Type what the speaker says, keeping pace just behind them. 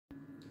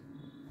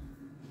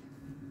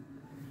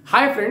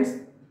Hi friends,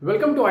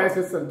 welcome to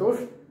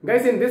IASWITHSANTOSH.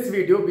 Guys, in this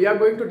video we are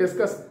going to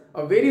discuss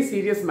a very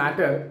serious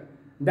matter,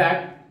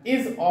 that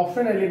is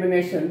option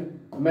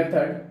elimination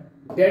method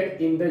dead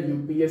in the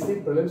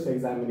UPSC Prelims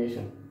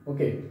examination.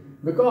 Okay,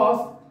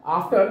 because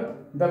after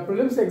the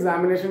Prelims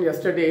examination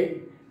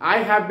yesterday, I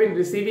have been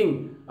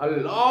receiving a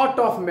lot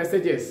of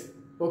messages,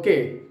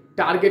 okay,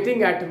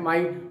 targeting at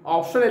my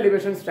option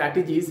elimination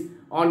strategies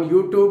on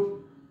YouTube,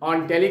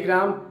 on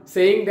Telegram,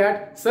 saying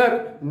that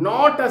sir,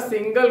 not a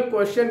single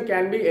question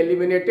can be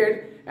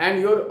eliminated and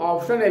your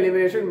option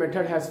elimination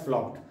method has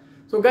flopped.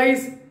 So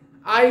guys,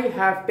 I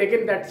have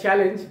taken that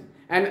challenge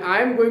and I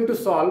am going to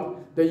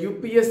solve the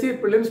UPSC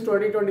Prelims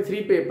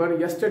 2023 paper,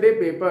 yesterday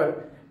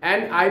paper,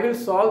 and I will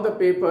solve the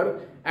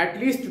paper at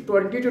least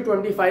 20 to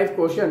 25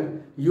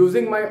 questions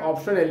using my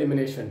option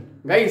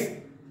elimination. Guys,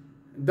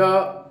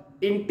 the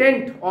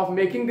intent of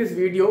making this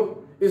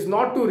video is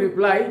not to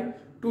reply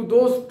to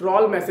those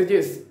troll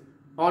messages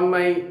on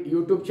my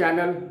YouTube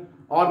channel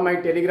or my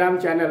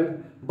Telegram channel,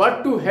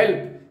 but to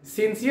help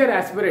sincere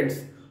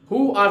aspirants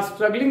who are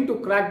struggling to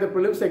crack the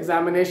prelims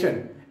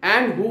examination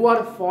and who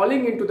are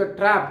falling into the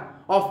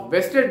trap of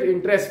vested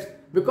interest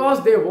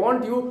because they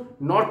want you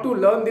not to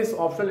learn this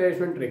optional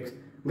elimination tricks.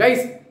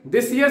 Guys,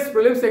 this year's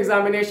prelims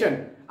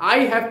examination, I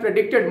have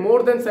predicted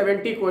more than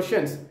 70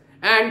 questions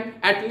and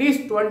at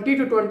least 20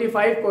 to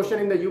 25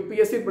 questions in the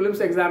UPSC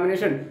Prelims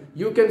examination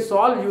you can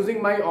solve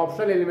using my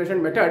optional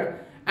elimination method.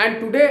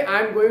 And today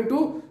I am going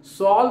to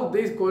solve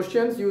these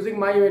questions using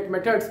my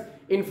methods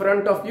in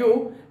front of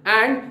you,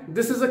 and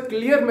this is a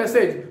clear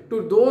message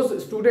to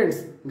those students.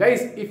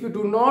 Guys, if you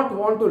do not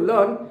want to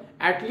learn,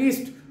 at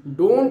least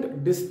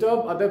don't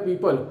disturb other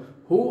people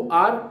who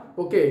are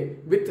okay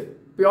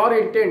with pure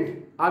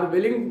intent, are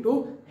willing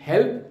to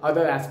help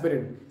other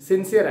aspirants,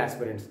 sincere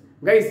aspirants.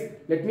 Guys,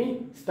 let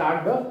me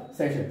start the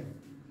session.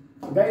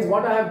 Guys,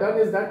 what I have done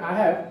is that I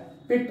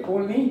have picked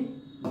only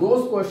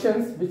those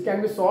questions which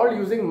can be solved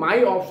using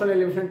my optional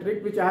elimination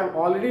trick, which I have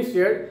already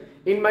shared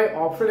in my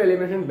optional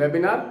elimination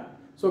webinar.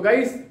 So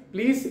guys,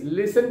 please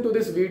listen to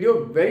this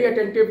video very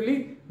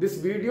attentively. This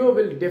video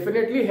will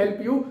definitely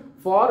help you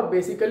for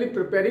basically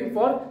preparing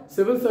for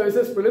Civil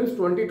Services Prelims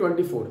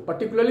 2024.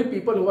 Particularly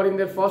people who are in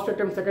their first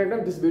attempt, second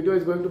attempt, this video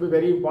is going to be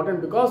very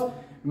important because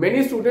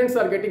many students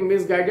are getting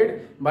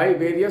misguided by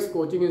various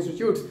coaching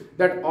institutes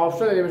that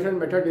optional elimination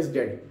method is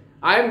dead.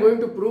 I am going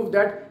to prove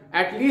that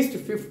at least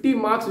 50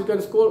 marks you can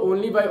score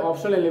only by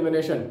optional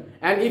elimination.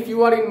 And if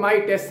you are in my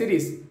test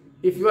series,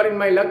 if you are in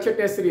my lecture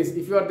test series,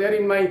 if you are there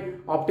in my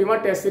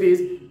Optima test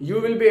series, you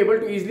will be able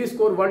to easily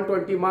score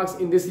 120 marks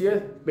in this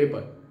year's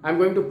paper. I am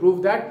going to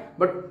prove that.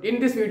 But in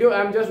this video,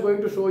 I am just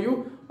going to show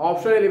you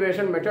optional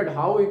elimination method,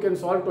 how you can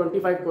solve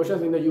 25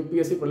 questions in the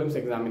UPSC Prelims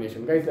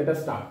examination. Guys, let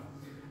us start.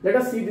 Let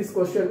us see this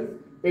question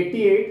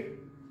 88.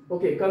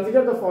 Okay,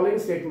 consider the following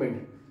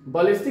statement.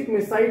 Ballistic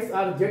missiles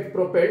are jet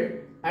propelled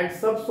at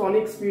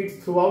subsonic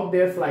speeds throughout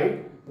their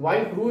flight,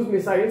 while cruise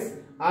missiles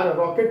are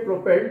rocket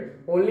propelled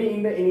only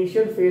in the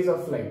initial phase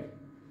of flight.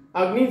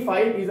 Agni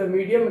 5 is a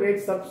medium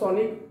range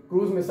subsonic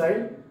cruise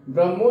missile.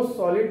 BrahMos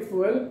solid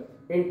fuel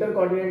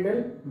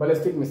intercontinental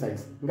ballistic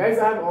missiles. Guys,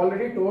 I have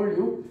already told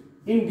you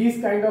in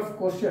these kind of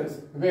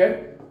questions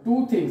where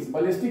two things,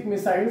 ballistic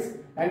missiles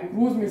and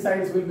cruise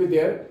missiles will be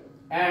there,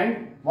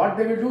 and what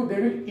they will do, they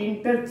will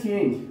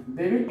interchange.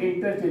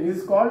 This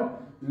is called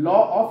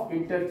law of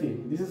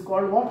interchange. This is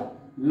called what?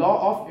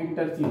 Law of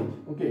interchange.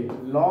 Okay,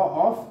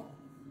 law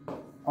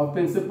of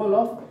principle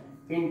of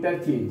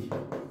interchange.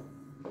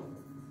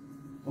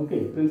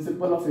 Okay,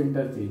 principle of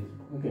interchange.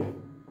 Okay,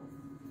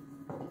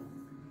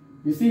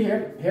 you see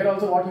here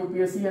also what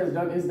UPSC has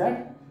done is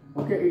that,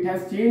 okay, it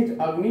has changed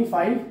Agni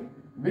 5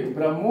 with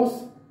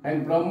BrahMos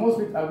and BrahMos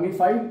with Agni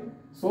 5.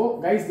 So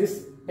guys,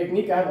 this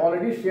technique I have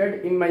already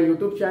shared in my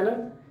YouTube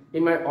channel,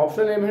 in my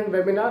optional elimination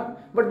webinar.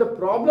 But the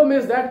problem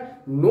is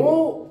that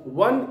no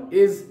one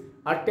is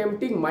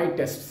attempting my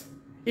tests.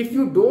 If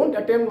you don't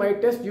attempt my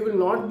test, you will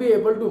not be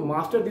able to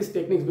master these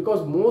techniques,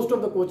 because most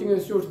of the coaching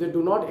institutes, they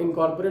do not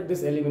incorporate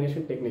this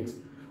elimination techniques.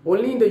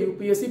 Only in the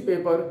UPSC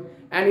paper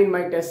and in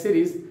my test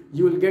series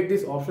you will get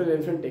this optional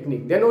elimination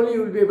technique. Then only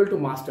you will be able to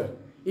master.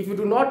 If you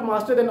do not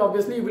master, then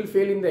obviously you will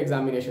fail in the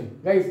examination.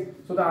 Guys,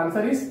 so the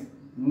answer is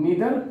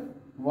neither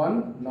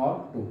 1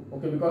 nor 2.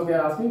 Okay, because they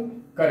are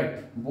asking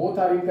correct. Both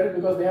are incorrect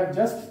because they have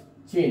just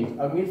changed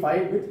Agni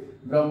 5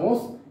 with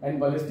BrahMos and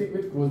ballistic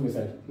with cruise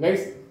missile.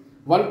 Guys,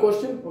 one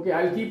question. Okay,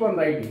 I'll keep on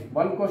writing.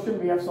 One question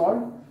we have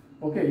solved.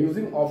 Okay,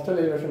 using optional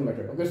elimination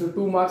method. Okay, so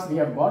 2 marks we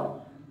have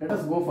got. Let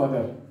us go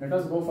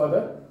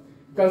further.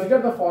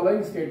 Consider the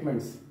following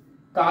statements.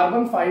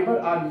 Carbon fiber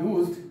are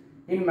used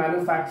in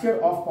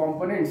manufacture of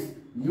components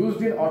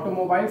used in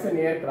automobiles and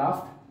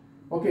aircraft.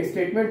 Okay,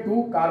 statement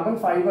 2. Carbon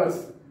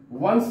fibers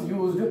once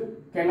used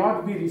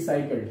cannot be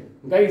recycled.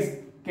 Guys,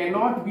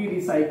 cannot be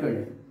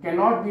recycled.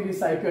 Cannot be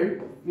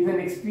recycled is an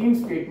extreme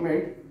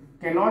statement.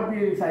 Cannot be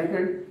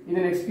recycled is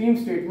an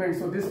extreme statement.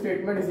 So this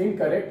statement is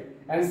incorrect.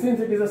 And since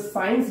it is a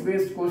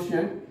science-based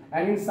question,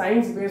 and in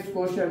science-based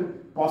question,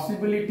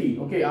 possibility,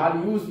 okay, are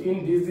used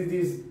in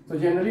these. So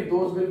generally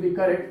those will be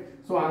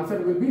correct. So answer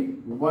will be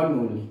 1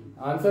 only.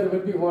 Answer will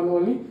be 1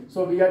 only.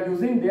 So we are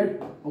using their,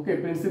 okay,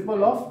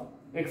 principle of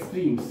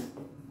extremes.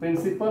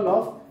 Principle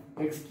of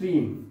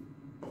extreme.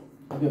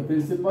 Okay,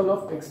 principle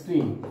of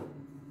extreme.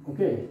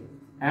 Okay.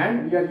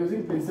 And we are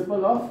using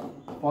principle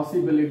of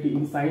possibility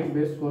in science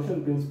based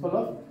question, principle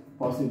of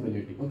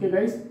possibility. Okay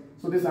guys.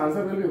 So this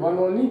answer will be 1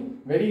 only.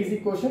 Very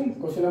easy question.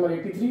 Question number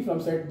 83 from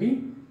set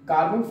B.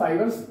 Carbon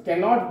fibers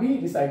cannot be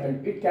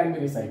recycled. It can be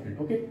recycled.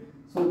 Okay.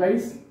 So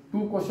guys,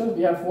 2 questions.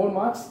 We have 4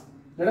 marks.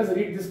 Let us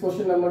read this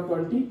question number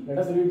 20. Let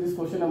us read this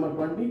question number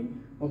 20.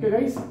 Okay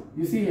guys.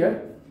 You see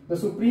here, the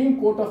Supreme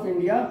Court of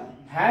India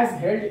has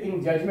held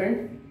in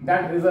judgment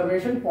that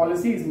reservation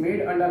policy is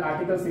made under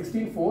Article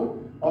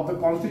 16(4) of the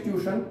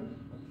Constitution.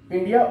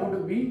 India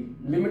would be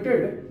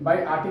limited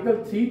by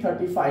Article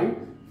 335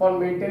 for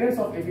maintenance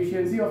of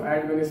efficiency of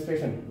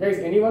administration. Guys,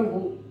 anyone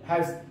who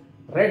has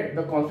read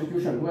the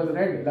Constitution, who has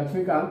read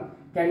Lakshmikant,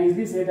 can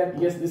easily say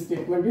that yes, this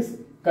statement is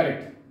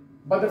correct.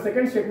 But the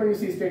second statement, you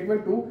see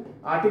statement 2,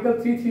 Article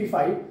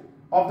 335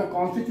 of the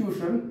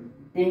Constitution,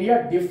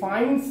 India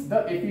defines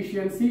the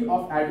efficiency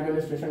of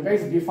administration.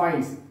 Guys,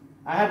 defines.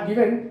 I have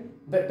given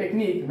the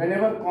technique.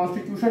 Whenever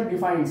Constitution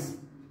defines,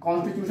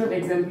 Constitution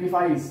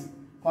exemplifies,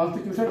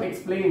 Constitution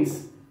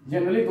explains,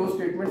 generally those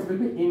statements will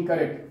be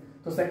incorrect.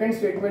 So second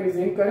statement is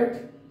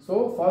incorrect.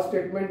 So first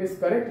statement is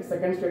correct,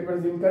 second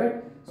statement is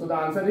incorrect. So the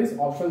answer is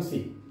option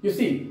C. You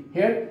see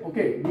here,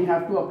 okay, we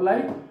have to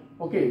apply,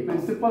 okay,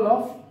 principle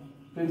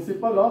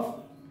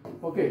of,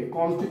 okay,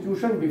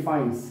 Constitution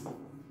defines.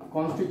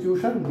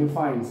 Constitution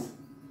defines.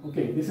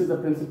 Okay, this is the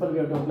principle we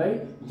have to apply.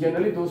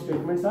 Generally those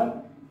statements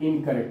are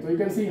incorrect. So you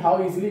can see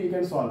how easily you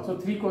can solve. So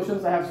 3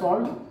 questions I have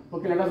solved.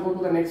 Okay, let us go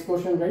to the next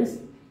question guys.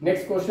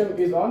 Next question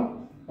is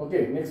on,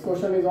 okay, next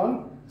question is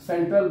on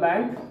central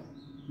bank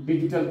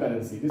digital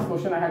currency. This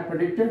question I had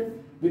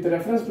predicted. With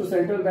reference to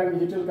central bank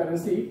digital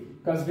currency,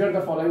 consider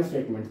the following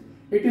statements.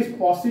 It is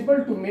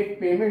possible to make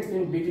payments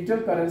in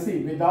digital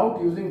currency without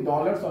using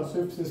dollars or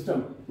SWIFT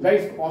system.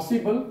 Guys,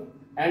 possible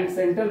and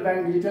central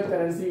bank digital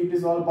currency, it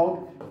is all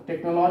about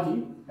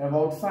technology,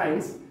 about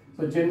science.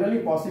 So generally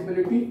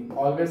possibility,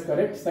 always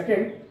correct.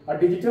 Second, a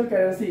digital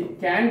currency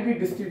can be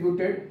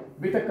distributed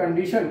with a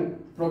condition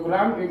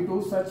programmed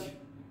into such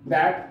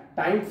that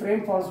time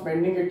frame for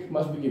spending it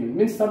must be given.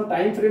 Means some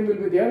time frame will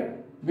be there.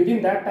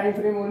 Within that time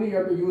frame only you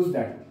have to use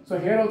that. So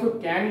here also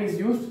can is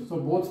used. So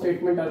both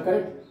statements are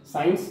correct.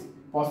 Science,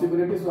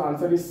 possibility. So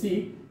answer is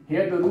C.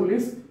 Here the rule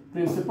is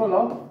principle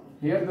of.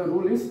 Here the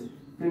rule is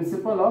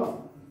principle of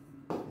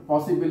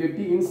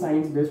possibility in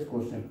science based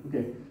question.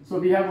 Okay. So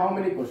we have how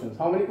many questions?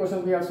 How many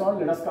questions we have solved?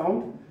 Let us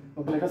count.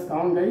 Okay. Let us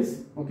count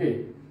guys.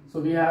 Okay. So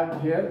we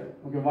have here.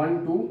 Okay.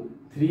 1, 2,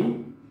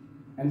 3,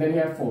 and then we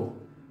have 4.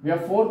 We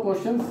have 4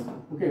 questions.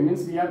 Okay.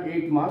 Means we have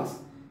 8 marks.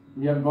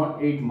 We have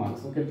got 8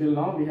 marks. Okay, till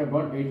now we have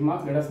got 8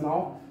 marks. Let us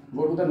now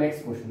go to the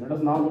next question. Let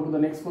us now go to the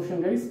next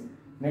question, guys.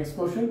 Next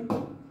question.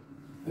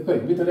 Okay,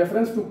 with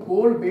reference to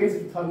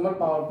coal-based thermal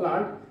power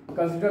plant,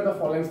 consider the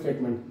following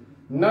statement.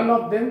 None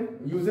of them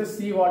uses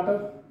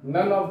seawater.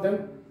 None of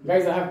them,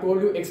 guys, I have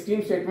told you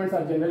extreme statements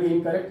are generally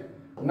incorrect.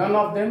 None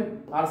of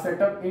them are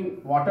set up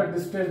in water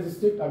distressed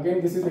district.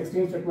 Again, this is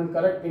extreme statement,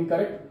 correct,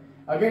 incorrect.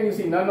 Again, you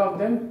see none of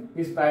them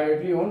is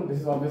privately owned.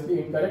 This is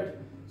obviously incorrect.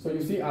 So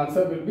you see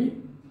answer will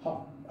be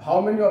how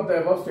many of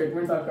the above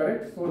statements are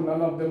correct? So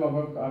none of them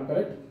above are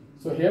correct.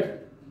 So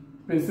here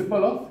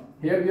principle of,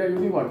 here we are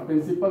using what?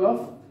 Principle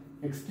of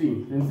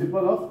extreme.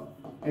 Principle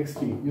of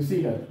extreme. You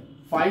see here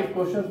 5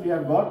 questions we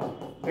have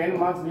got, 10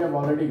 marks we have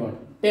already got.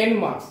 10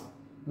 marks.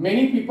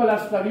 Many people are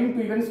struggling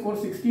to even score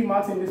 60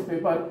 marks in this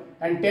paper,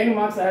 and 10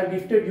 marks I have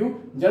gifted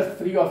you just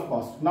free of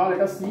cost. Now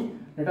let us see.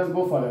 Let us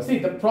go further. See,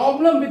 the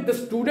problem with the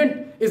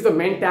student is the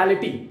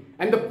mentality.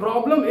 And the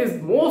problem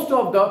is most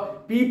of the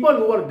people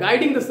who are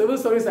guiding the civil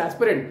service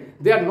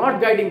aspirant, they are not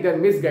guiding, they are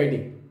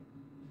misguiding.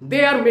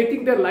 They are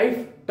making their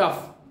life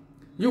tough.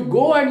 You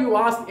go and you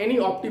ask any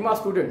Optima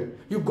student,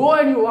 you go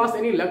and you ask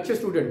any lecture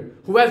student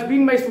who has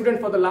been my student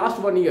for the last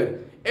 1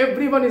 year,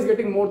 everyone is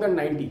getting more than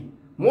 90.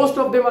 Most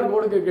of them are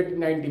going to get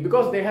 90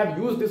 because they have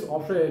used this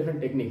optional elephant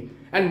technique.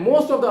 And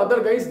most of the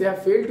other guys, they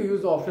have failed to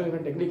use the optional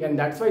elephant technique, and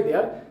that's why they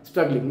are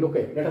struggling.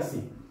 Okay, let us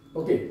see.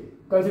 Okay,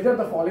 consider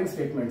the following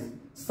statements.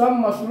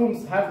 Some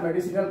mushrooms have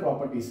medicinal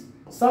properties.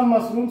 Some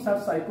mushrooms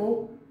have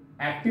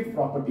psychoactive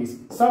properties.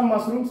 Some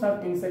mushrooms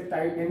have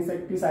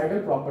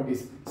insecticidal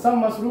properties. Some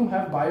mushrooms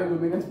have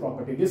bioluminescence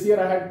property. This year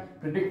I had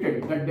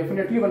predicted that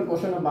definitely one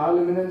question of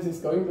bioluminescence is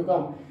going to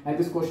come, and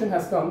this question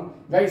has come.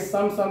 Guys,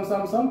 some,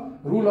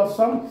 rule of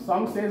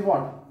sum says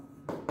what?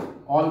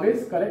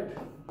 Always correct.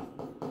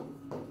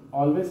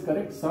 Always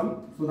correct,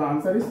 some. So the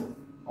answer is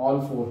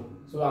all 4.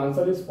 So the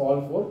answer is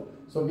all 4.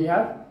 So we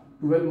have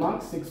 12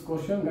 marks, 6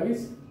 questions,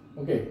 guys.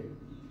 Okay.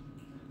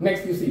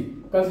 Next, you see,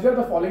 consider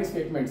the following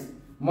statements.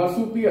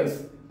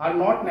 Marsupials are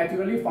not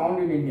naturally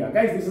found in India.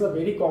 Guys, this is a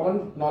very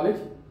common knowledge.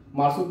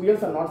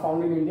 Marsupials are not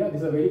found in India.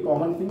 This is a very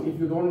common thing. If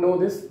you don't know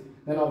this,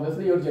 then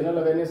obviously your general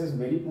awareness is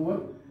very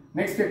poor.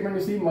 Next statement,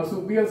 you see,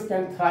 marsupials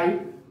can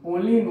thrive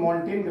only in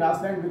montane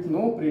grassland with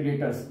no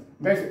predators.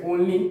 Guys,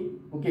 only,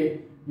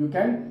 okay, you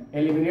can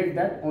eliminate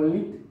that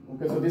only.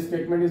 Okay, so this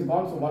statement is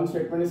gone. So one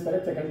statement is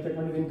correct, second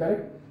statement is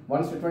incorrect.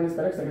 One statement is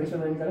correct, second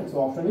statement is incorrect. So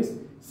option is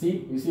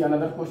C. You see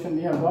another question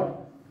we have got.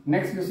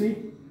 Next you see,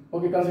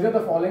 okay, consider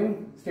the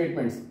following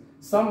statements.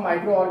 Some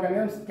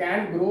microorganisms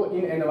can grow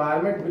in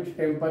environment with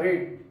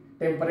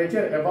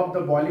temperature above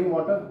the boiling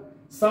water.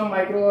 Some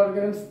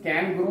microorganisms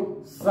can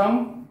grow,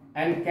 some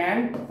and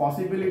can,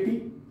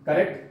 possibility,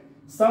 correct.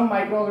 Some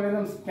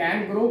microorganisms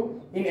can grow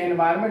in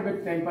environment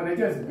with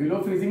temperatures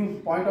below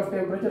freezing point of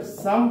temperature.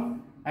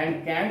 Some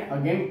and can,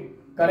 again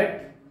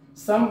correct.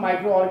 Some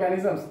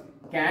microorganisms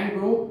can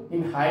grow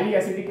in highly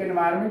acidic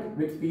environment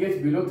with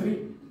pH below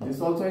 3.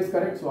 This also is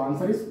correct. So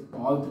answer is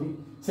all three.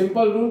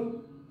 Simple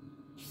rule.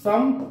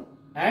 Some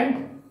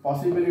and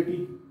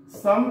possibility.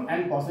 Some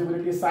and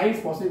possibility.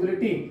 Science,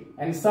 possibility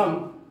and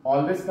some,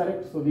 always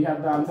correct. So we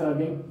have the answer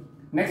again.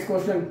 Next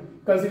question.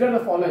 Consider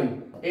the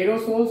following: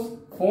 aerosols,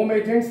 foam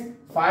agents,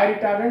 fire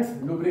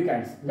retardants,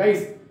 lubricants.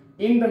 Guys,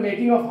 in the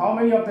making of how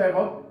many of the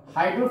above,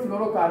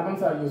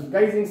 hydrofluorocarbons are used.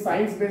 Guys, in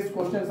science based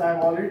questions I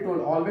have already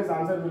told, always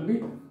answer will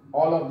be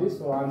all of this.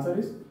 So answer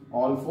is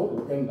all four.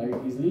 You can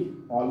write easily,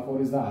 all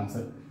four is the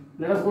answer.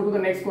 Let us go to the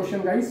next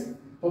question, guys.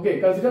 Okay,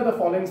 consider the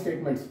following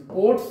statements.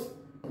 Ports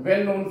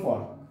well known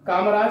for: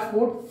 Kamaraj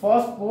Port,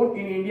 first port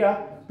in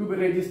India to be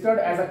registered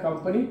as a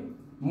company.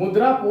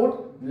 Mudra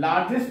Port,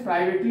 largest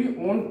privately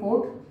owned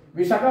port.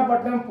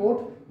 Visakhapatnam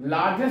Port,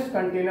 largest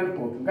container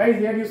port. Guys,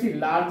 here you see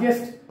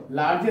largest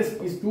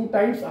is 2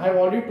 times. I have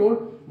already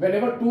told,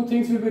 whenever 2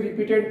 things will be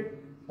repeated,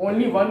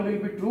 only one will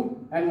be true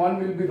and one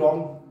will be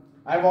wrong.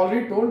 I have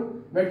already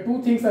told, when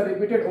 2 things are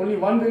repeated, only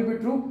one will be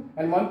true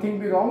and one thing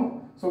be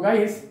wrong. So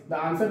guys, the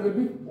answer will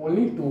be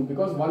only 2,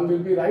 because one will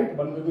be right,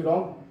 one will be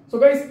wrong. So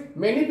guys,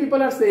 many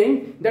people are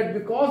saying that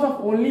because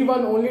of only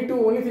 1, only 2,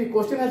 only 3,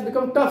 question has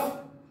become tough.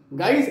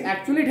 Guys,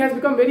 actually it has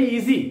become very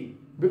easy,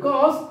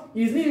 because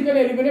easily you can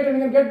eliminate and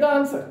you can get the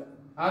answer.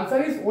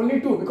 Answer is only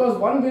 2, because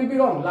one will be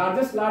wrong.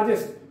 Largest.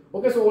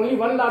 Okay, so only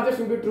one largest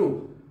will be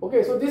true.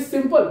 Okay, so this is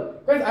simple.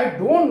 Guys, I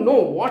don't know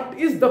what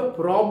is the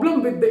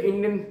problem with the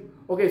Indian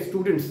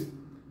students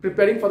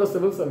preparing for the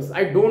civil service.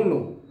 I don't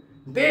know.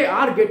 They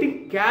are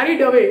getting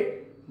carried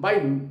away by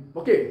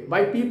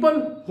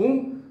people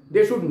whom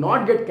they should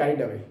not get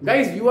carried away.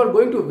 Guys, you are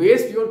going to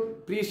waste your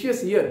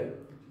precious year.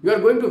 You are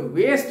going to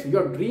waste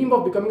your dream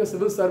of becoming a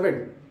civil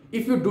servant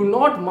if you do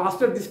not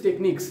master these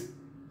techniques.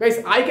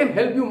 Guys, I can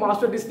help you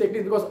master these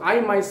techniques, because I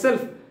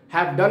myself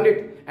have done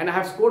it and I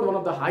have scored one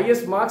of the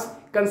highest marks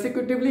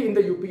consecutively in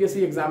the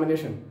UPSC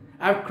examination.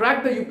 I have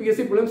cracked the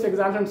UPSC Prelims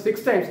examination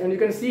 6 times, and you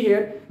can see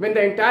here, when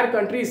the entire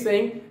country is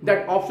saying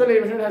that optional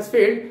elimination has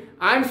failed,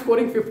 I am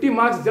scoring 50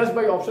 marks just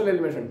by optional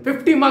elimination.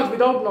 50 marks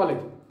without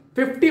knowledge.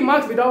 50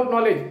 marks without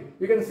knowledge.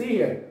 You can see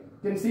here.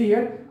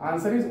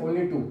 Answer is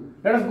only 2.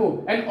 Let us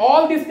go. And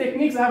all these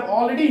techniques I have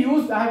already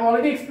used, I have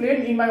already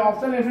explained in my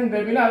optional elimination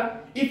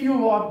webinar. If you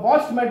have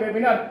watched my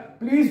webinar,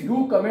 please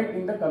do comment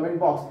in the comment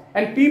box.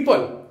 And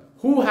people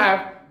who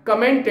have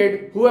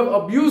commented, who have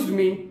abused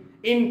me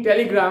in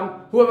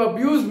Telegram, who have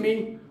abused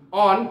me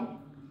on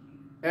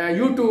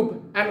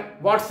YouTube and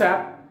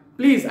WhatsApp,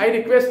 please, I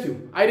request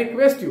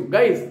you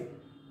guys,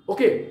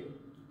 okay,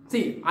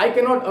 see, I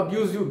cannot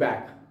abuse you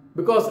back,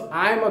 because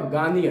I am a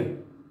Gandhian.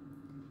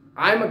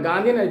 I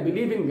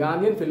believe in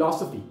Gandhian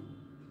philosophy.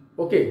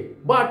 Okay,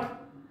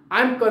 but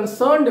I am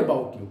concerned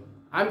about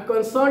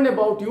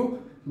you.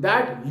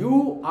 That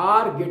you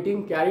are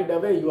getting carried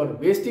away. You are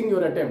wasting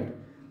your attempt.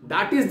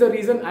 That is the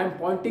reason I am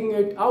pointing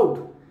it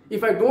out.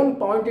 If I don't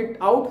point it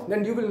out,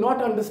 then you will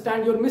not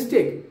understand your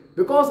mistake.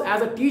 Because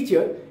as a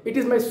teacher, it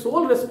is my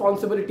sole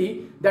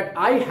responsibility that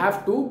I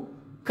have to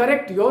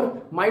correct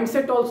your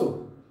mindset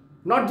also.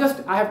 Not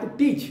just I have to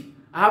teach.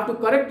 I have to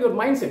correct your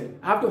mindset.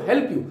 I have to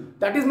help you.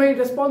 That is my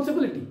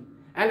responsibility.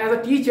 And as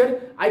a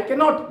teacher, I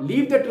cannot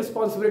leave that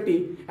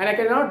responsibility, and I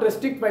cannot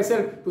restrict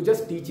myself to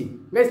just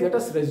teaching. Guys, let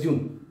us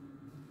resume.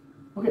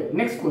 Okay,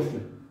 next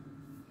question.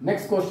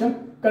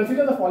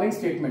 Consider the following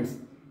statements.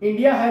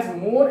 India has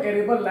more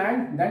arable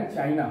land than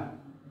China.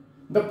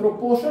 The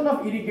proportion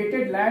of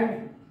irrigated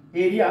land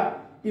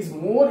area is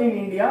more in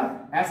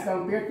India as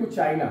compared to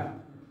China.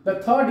 The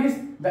third is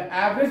the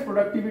average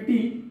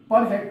productivity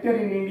per hectare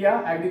in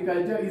India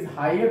agriculture is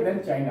higher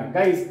than China.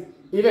 Guys,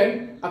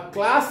 even a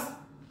class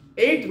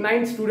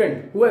 8-9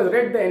 student who has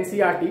read the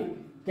NCERT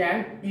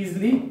can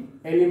easily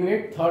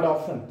eliminate third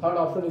option. Third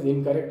option is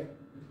incorrect.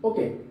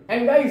 Okay,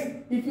 and guys,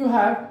 if you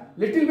have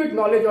little bit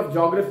knowledge of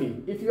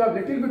geography,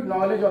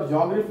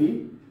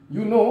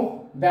 you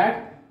know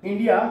that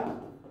India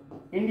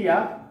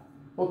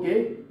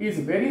okay, is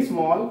very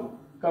small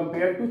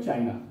compared to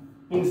China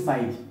in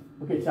size.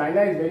 Okay,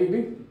 China is very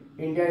big,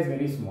 India is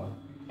very small.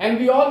 And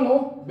we all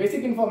know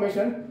basic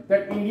information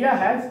that India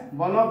has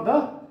one of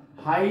the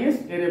highest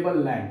arable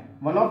land.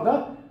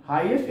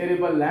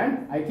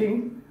 I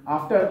think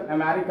after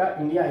America,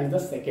 India is the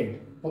second.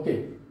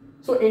 Okay,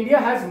 so India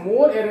has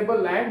more arable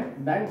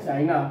land than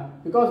China,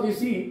 because you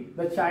see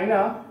the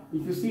China,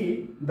 if you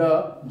see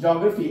the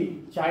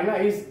geography, China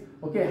is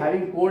okay,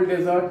 having cold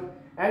desert,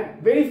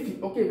 and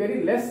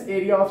very less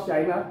area of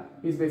China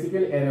is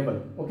basically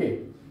arable.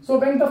 Okay, so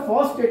when the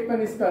first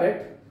statement is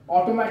correct,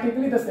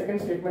 automatically the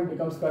second statement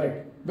becomes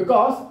correct,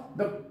 because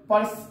the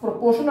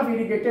proportion of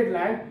irrigated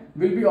land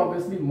will be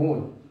obviously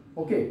more.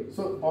 Okay,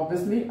 so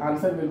obviously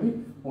answer will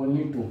be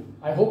only 2.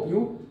 I hope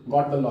you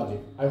got the logic.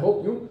 I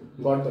hope you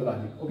got the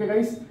logic. Okay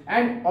guys,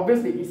 and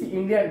obviously you see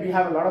India, we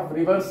have a lot of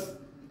rivers.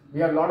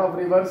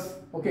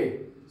 Okay,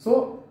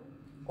 so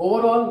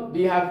overall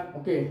we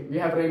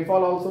have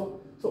rainfall also.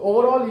 So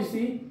overall you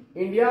see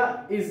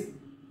India is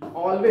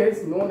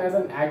always known as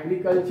an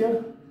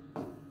agriculture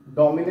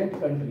dominant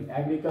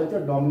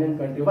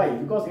country. Why?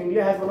 Because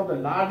India has one of the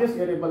largest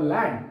arable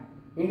land.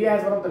 India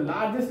has one of the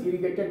largest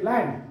irrigated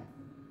land.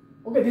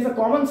 Okay, this is a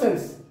common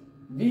sense.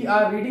 We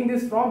are reading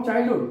this from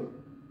childhood.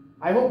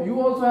 I hope you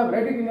also have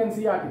read it in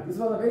NCERT. This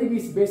was a very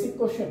basic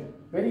question.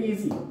 Very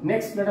easy.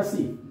 Next, let us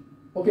see.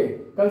 Okay,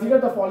 consider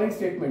the following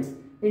statements.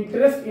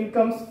 Interest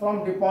incomes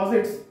from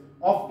deposits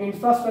of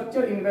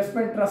infrastructure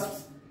investment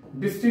trusts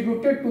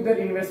distributed to their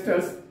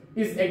investors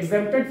is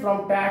exempted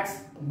from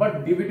tax,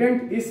 but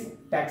dividend is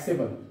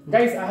taxable.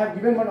 Guys, I have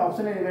given one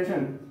option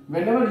elimination.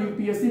 Whenever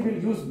UPSC will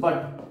use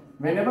but,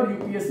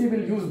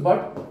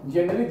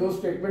 generally those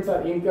statements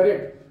are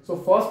incorrect. So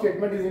first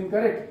statement is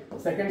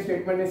incorrect, second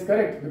statement is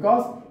correct,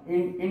 because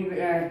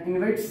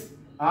InvITs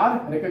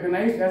are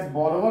recognized as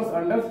borrowers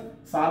under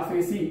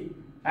SARFAESI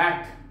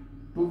Act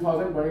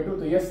 2022.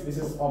 So yes, this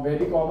is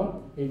very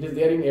common. It is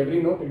there in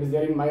every note. It is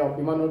there in my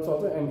Optima notes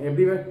also, and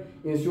everywhere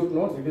institute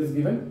notes it is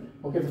given.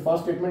 Okay, the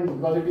first statement,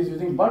 because it is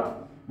using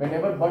but,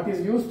 whenever but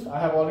is used, I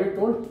have already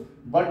told,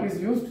 but is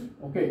used.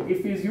 Okay,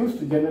 if is used,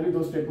 generally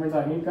those statements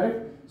are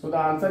incorrect. So the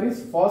answer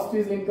is first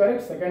is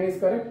incorrect, second is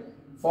correct.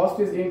 First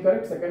is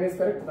incorrect, second is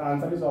correct. The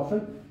answer is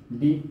option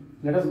D.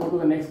 Let us go to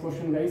the next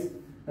question, guys.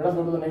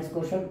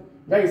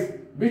 Guys,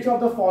 which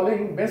of the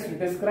following best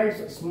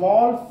describes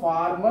small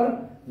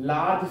farmer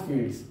large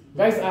fields?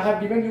 Guys, I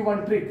have given you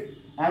one trick.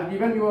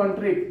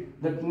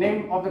 The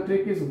name of the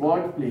trick is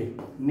wordplay.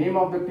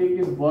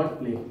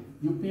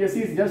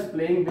 UPSC is just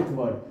playing with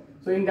word.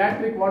 So in that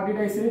trick, what did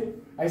I say?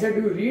 I said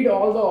you read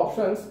all the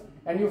options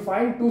and you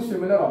find 2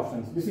 similar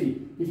options. You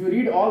see, if you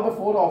read all the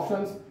 4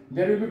 options,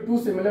 there will be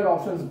 2 similar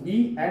options,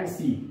 B and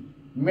C.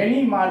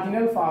 Many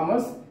marginal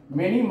farmers.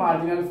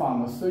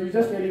 So you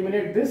just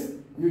eliminate this.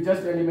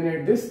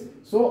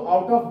 So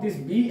out of this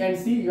B and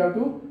C, you have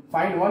to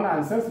find one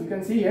answer. So you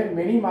can see here,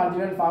 many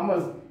marginal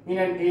farmers in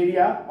an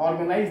area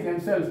organize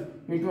themselves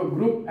into a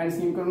group and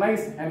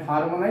synchronize and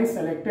harmonize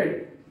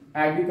selected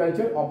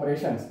agriculture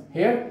operations.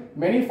 Here,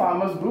 many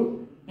farmers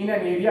group in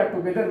an area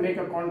together make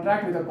a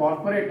contract with a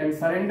corporate and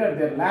surrender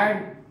their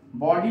land,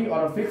 body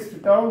or a fixed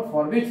term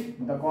for which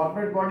the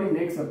corporate body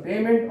makes a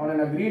payment on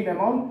an agreed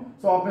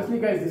amount. So obviously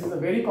guys, this is a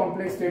very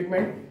complex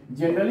statement.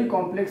 Generally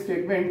complex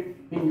statement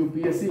in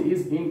UPSC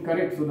is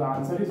incorrect. So the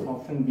answer is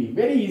option B.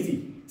 Very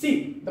easy.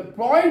 See, the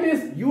point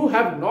is you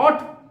have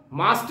not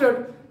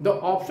mastered the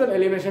option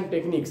elimination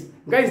techniques.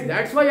 Guys,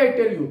 that's why I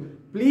tell you,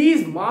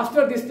 please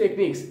master these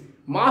techniques.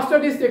 Master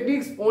these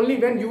techniques only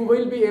when you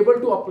will be able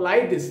to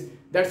apply this.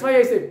 That's why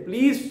I say,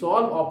 please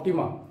solve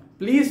Optima.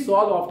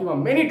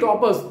 Many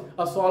toppers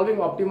are solving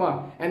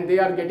Optima and they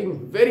are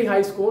getting very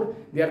high score.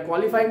 They are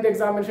qualifying the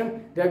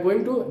examination. They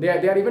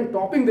are even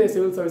topping the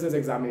civil services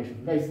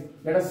examination. Guys,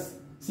 let us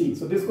see.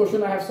 So this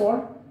question I have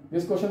solved.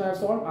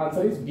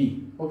 Answer is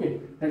B. Okay,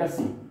 let us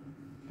see.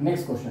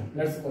 Next question.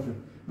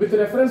 With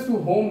reference to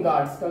home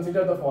guards,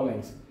 consider the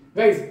following.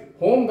 Guys,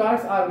 home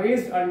guards are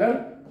raised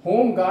under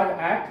Home Guard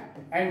Act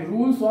and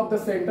rules of the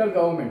central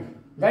government.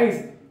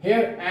 Guys,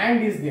 here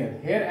and is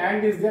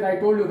there. I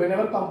told you,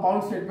 whenever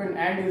compound statement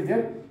and is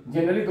there,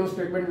 generally those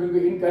statements will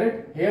be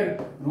incorrect. Here,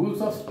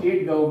 rules of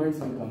state governments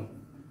will come.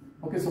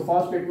 Okay, so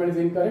first statement is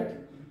incorrect.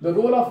 The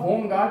role of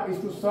home guard is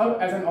to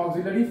serve as an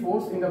auxiliary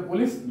force in the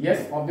police.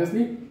 Yes,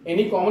 obviously,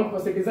 any common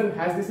citizen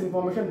has this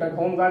information that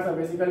home guards are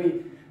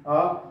basically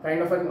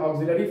kind of an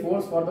auxiliary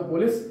force for the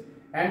police.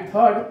 And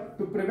third,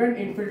 to prevent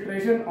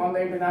infiltration on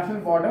the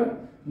international border,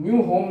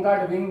 new home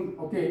guard wing,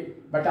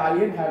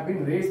 battalion have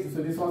been raised.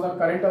 So this was our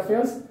current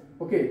affairs.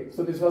 Okay,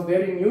 so this was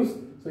there in news.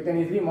 So you can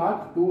easily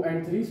mark 2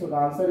 and 3. So the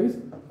answer is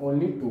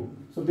only 2.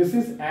 So this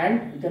is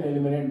and you can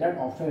eliminate that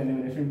option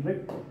elimination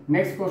trick.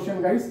 Next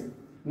question, guys.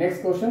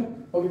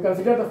 Okay,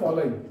 consider the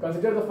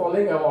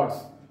following awards.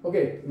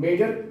 Okay,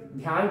 Major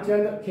Dhyan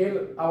Chand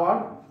Khel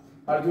Award,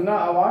 Arjuna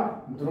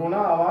Award, Drona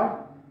Award,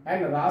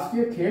 and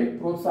Rashtriya Khel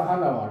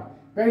Protsahan Award.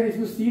 Guys, if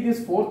you see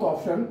this fourth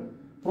option,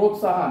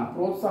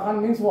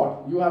 Protsahan means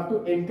what? You have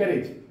to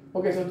encourage.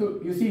 Okay, so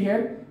you see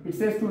here, it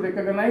says to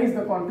recognize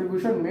the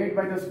contribution made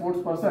by the sports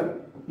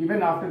person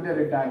even after their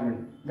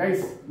retirement.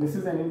 Guys, this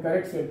is an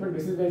incorrect statement.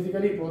 This is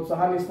basically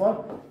Protsahan is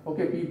for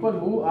people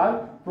who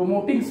are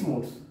promoting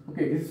sports.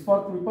 Okay, this is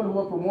for people who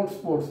are promote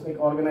sports like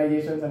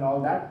organizations and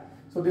all that.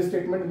 So this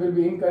statement will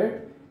be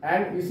incorrect.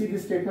 And you see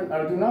this statement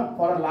Arjuna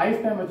for a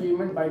lifetime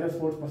achievement by the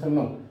sports person.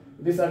 No,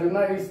 this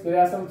Arjuna is, there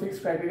are some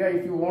fixed criteria.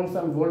 If you want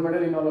some gold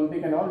medal in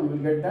Olympic and all, you will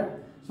get that.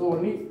 So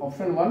only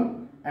option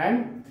 1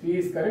 and 3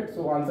 is correct.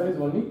 So answer is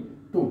only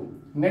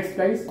 2. Next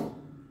guys,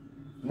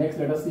 next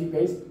let us see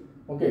guys.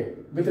 Okay,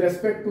 with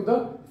respect to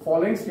the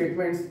following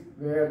statements,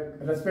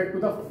 with respect to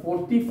the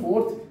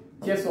 44th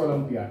chess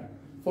Olympiad,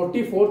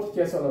 44th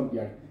chess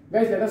Olympiad.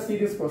 Guys, let us see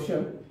this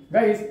question.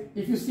 Guys,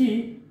 if you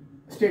see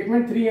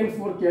statement 3 and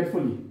 4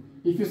 carefully,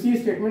 if you see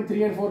statement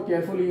 3 and 4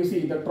 carefully, you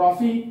see the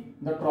trophy.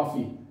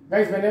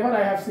 Guys, whenever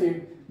I have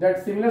said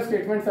that similar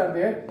statements are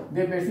there,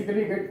 they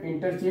basically get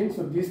interchanged.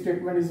 So this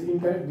statement is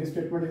incorrect, this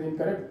statement is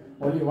incorrect,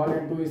 only 1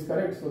 and 2 is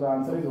correct. So the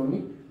answer is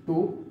only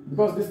 2,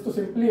 because this to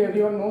simply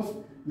everyone knows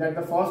that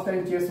the first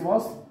time chess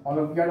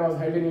Olympiad was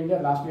held in India.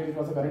 Last year it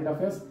was a current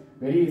affairs,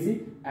 very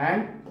easy,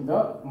 and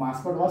the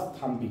mascot was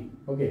Thampi.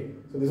 Okay,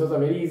 so this was a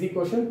very easy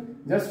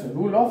question. Just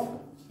rule of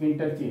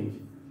interchange.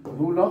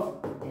 Rule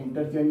of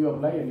interchange you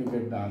apply and you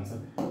get the answer.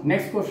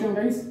 Next question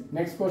guys,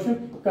 next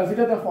question.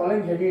 Consider the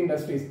following heavy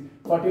industries: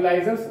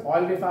 fertilizers,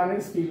 oil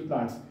refineries, steel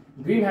plants.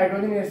 Green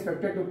hydrogen is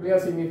expected to play a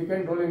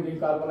significant role in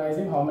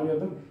decarbonizing. How many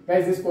of them?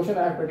 Guys, this question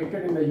I have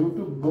predicted in the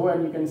YouTube. Go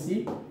and you can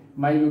see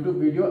my YouTube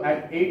video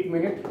at 8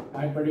 minutes.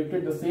 I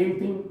predicted the same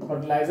thing: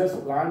 fertilizers,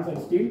 plants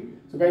and steel.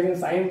 So guys, in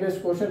science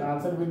based question,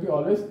 answer will be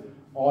always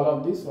all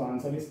of this. So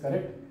answer is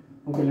correct.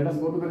 Okay, let us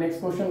go to the next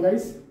question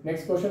guys.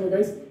 Next question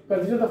guys,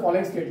 consider the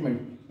following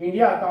statement: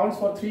 India accounts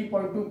for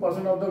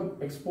 3.2% of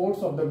the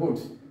exports of the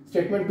goods.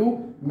 Statement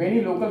 2,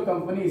 many local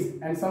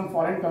companies and some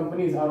foreign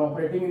companies are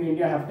operating in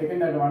India have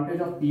taken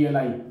advantage of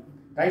PLI.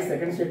 Guys,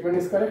 second statement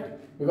is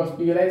correct, because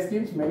PLI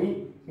schemes,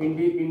 many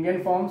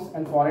Indian firms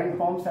and foreign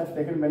firms have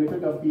taken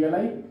benefit of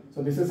PLI.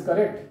 So this is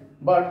correct.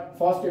 But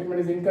first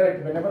statement is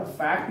incorrect. Whenever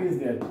fact is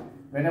there,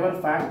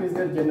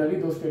 generally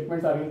those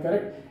statements are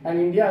incorrect. And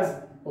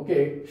India's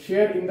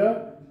share in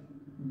the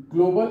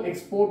global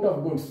export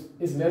of goods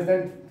is less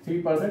than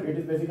 3%. It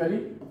is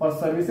basically for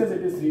services,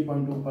 it is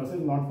 3.2%,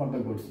 not for the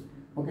goods.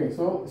 Okay,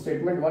 so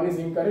statement 1 is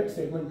incorrect,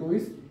 statement 2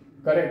 is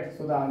correct.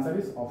 So the answer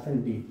is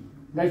option D.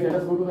 Guys, let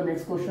us go to the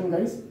next question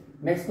guys.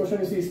 Next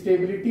question is the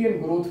Stability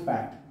and Growth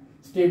Pact.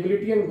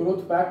 Stability and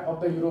Growth Pact of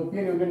the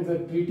European Union is a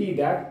treaty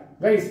that,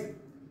 guys,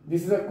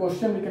 this is a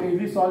question we can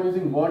easily solve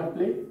using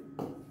wordplay.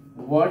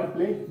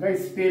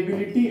 Guys,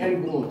 stability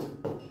and growth,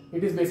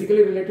 it is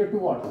basically related to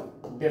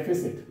what?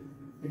 Deficit.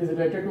 It is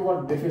related to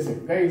what?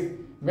 Deficit. Guys,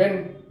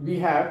 when we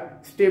have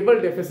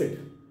stable deficit,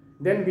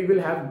 then we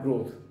will have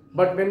growth.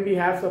 But when we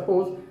have,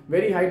 suppose,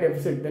 very high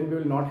deficit, then we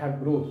will not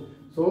have growth.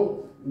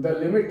 So the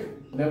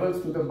limit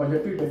levels to the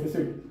budgetary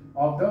deficit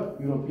of the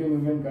European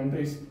Union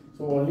countries.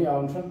 So only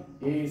option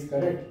A is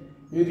correct.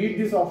 You read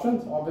these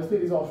options, obviously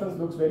these options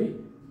looks very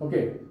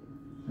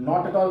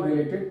not at all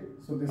related.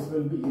 So this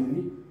will be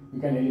easily, you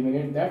can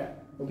eliminate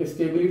that. Okay,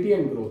 stability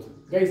and growth.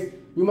 Guys,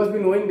 you must be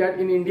knowing that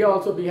in India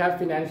also we have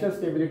Financial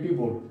Stability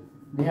Board.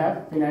 We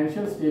have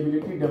Financial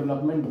Stability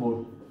Development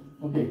Board.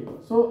 Okay,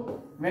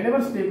 so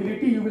whenever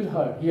stability you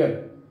will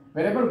hear,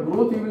 whenever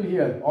growth you will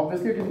hear,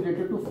 obviously it is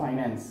related to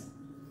finance.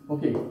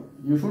 Okay,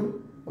 you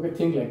should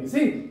think like this.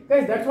 See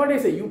guys, that's what I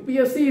say,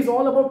 UPSC is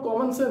all about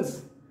common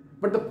sense.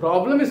 But the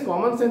problem is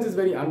common sense is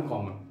very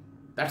uncommon.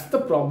 That's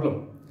the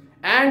problem.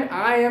 And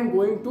I am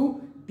going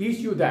to teach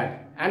you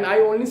that. And I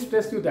only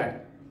stress you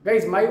that.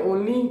 Guys, my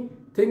only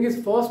thing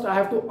is first I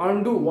have to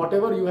undo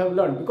whatever you have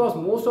learned. Because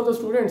most of the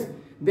students,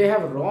 they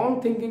have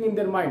wrong thinking in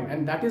their mind.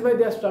 And that is why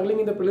they are struggling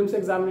in the prelims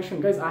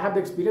examination. Guys, I have the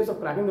experience of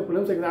cracking the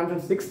prelims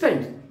examination 6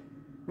 times.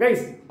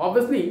 Guys,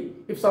 obviously,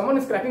 if someone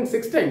is cracking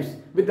 6 times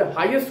with the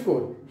highest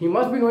score, he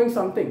must be knowing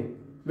something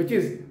which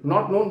is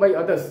not known by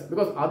others.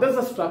 Because others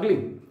are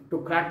struggling to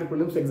crack the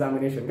prelims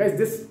examination. Guys,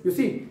 this, you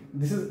see,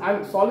 this is, I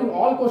am solving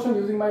all questions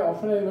using my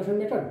optional elimination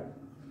method.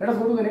 Let us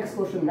go to the next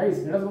question, guys.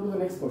 Let us go to the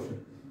next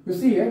question. You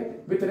see here,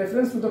 with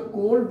reference to the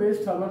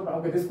coal-based thermal,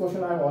 okay, this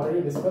question I have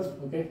already discussed.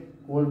 Okay,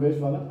 coal-based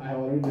wala, I have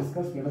already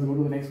discussed. Let us go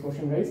to the next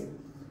question, guys.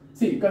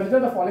 See,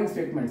 consider the following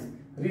statements.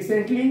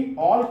 Recently,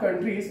 all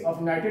countries of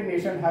United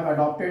Nations have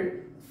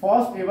adopted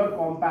first ever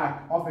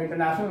compact of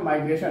international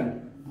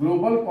migration,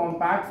 Global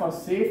Compact for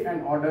Safe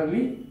and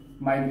Orderly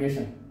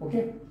Migration.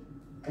 Okay,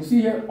 you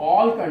see here,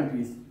 all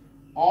countries.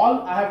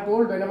 All, I have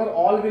told whenever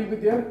all will be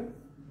there,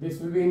 this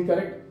will be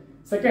incorrect.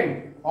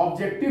 Second,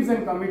 objectives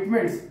and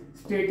commitments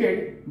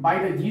stated by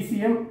the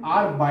GCM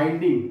are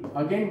binding.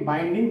 Again,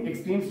 binding,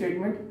 extreme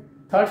statement.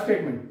 Third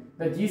statement,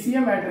 the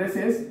GCM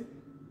addresses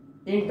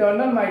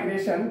internal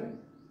migration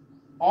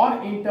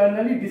or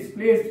internally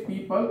displaced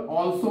people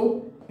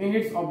also in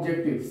its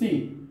objective.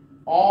 See,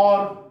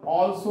 or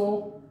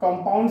also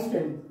compound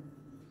statement.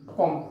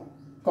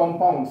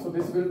 Compound. So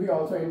this will be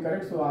also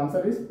incorrect. So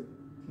answer is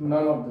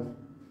none of them.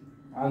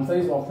 Answer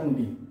is option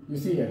D. You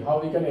see here how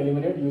we can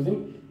eliminate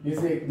using this.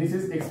 This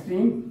is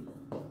extreme.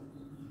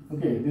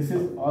 Okay, this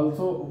is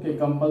also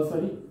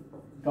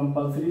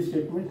compulsory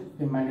statement.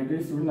 The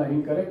mandatory students are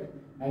incorrect,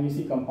 and you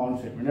see compound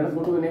statement. Let us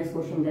go to the next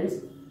question,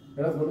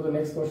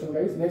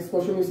 guys. Next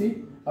question you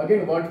see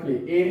again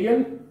wordplay.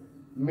 Aerial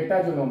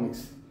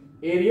metagenomics.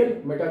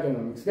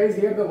 Guys,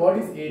 here the word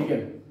is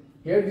aerial.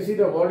 Here you see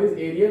the word is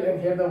aerial,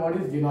 and here the word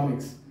is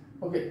genomics.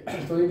 Okay,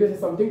 so it is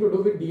something to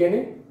do with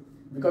DNA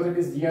because it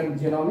is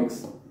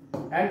genomics,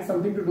 and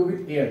something to do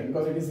with air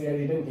because it is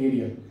written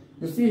aerial.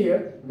 You see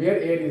here where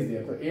air is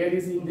there. So air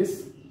is in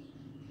this.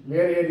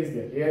 Where air is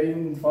there? Air is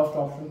in first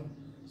option.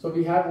 So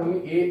we have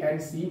only A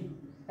and C,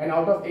 and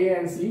out of A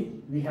and C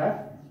we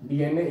have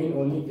DNA in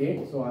only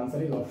A. So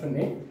answer is option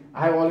A.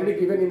 I have already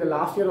given in the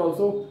last year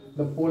also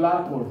the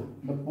polar code.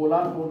 The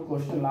polar code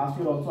question last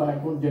year also I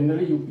have put.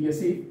 Generally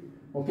UPSC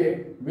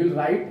will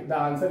write the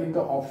answer in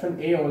the option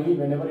A only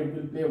whenever it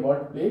will play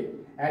word play,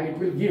 and it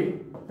will give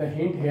the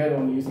hint here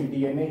only. You see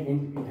DNA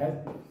hint it has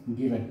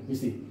given. You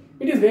see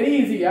it is very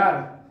easy,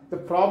 yaar. The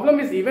problem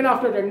is even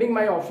after attending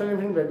my option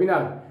elimination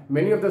webinar,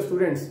 many of the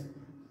students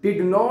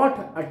did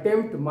not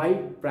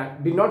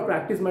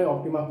practice my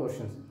Optima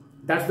questions.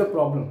 That's the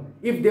problem.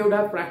 If they would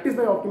have practiced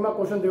my Optima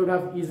questions, they would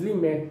have easily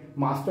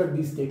mastered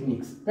these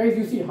techniques. Guys,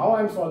 you see how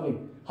I am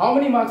solving. How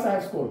many marks I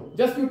have scored?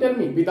 Just you tell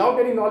me, without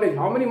any knowledge,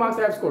 how many marks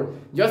I have scored?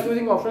 Just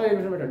using optional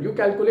elimination method. You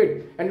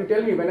calculate and you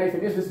tell me when I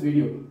finish this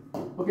video.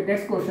 Okay,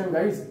 next question,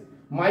 guys.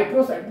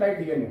 Microsatellite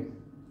DNA.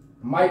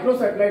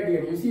 Microsatellite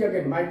DNA. You see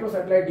again,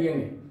 microsatellite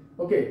DNA.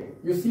 Okay,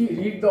 you see,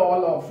 read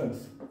all the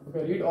options.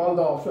 Okay, read all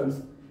the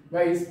options.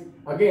 Guys,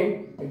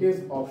 again, it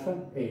is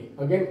option A.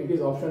 Again, it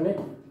is option A,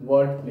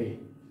 word play.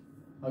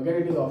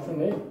 Again, it is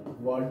option A,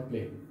 word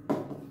play.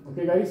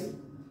 Okay, guys.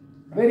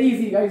 Very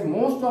easy, guys.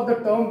 Most of the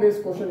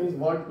term-based question is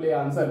word play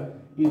answer.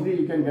 Easily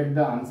you can get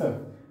the answer.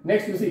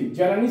 Next, you see,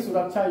 Janani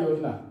Suraksha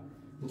Yojana.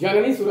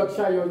 Janani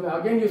Suraksha Yojana.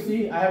 Again, you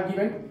see, I have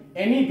given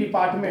any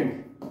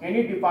department,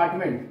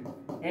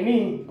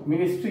 any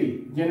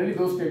ministry. Generally,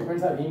 those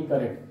statements are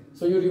incorrect.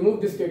 So you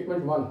remove this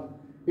statement 1.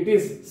 It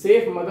is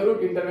safe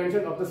motherhood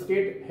intervention of the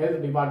state health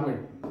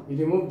department. You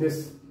remove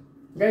this.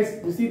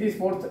 Guys, you see this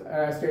fourth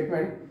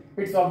statement.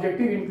 Its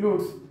objective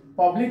includes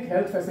public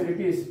health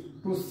facilities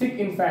to sick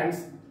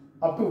infants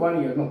up to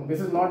 1 year. No, this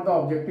is not the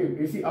objective.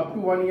 You see, up to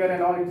 1 year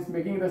and all, it is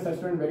making the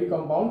assessment very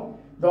compound.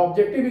 The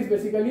objective is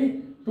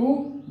basically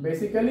to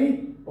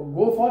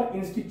go for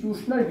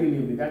institutional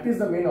delivery. That is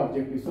the main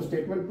objective. So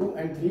statement 2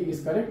 and 3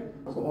 is correct.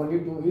 So only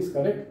 2 is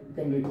correct. You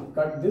can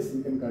cut this,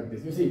 you can cut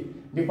this. You see,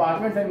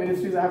 departments and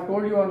ministries, I have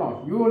told you or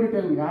not? You only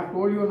tell me, I have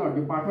told you or not?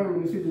 Department and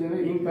ministries is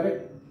generally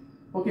incorrect.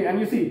 Okay, and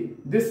you see,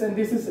 this and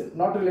this is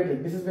not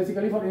related. This is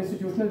basically for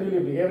institutional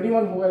delivery.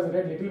 Everyone who has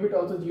read little bit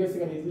also GS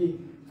can easily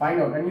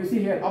find out. And you see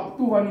here, up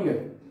to 1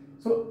 year.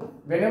 So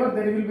whenever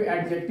there will be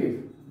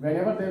adjective,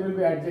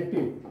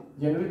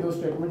 generally those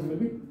statements will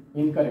be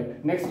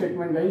incorrect. Next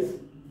statement, guys.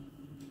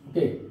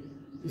 Okay,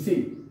 you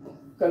see,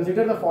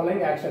 consider the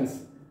following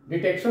actions.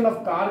 Detection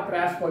of car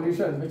crash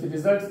collisions which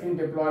results in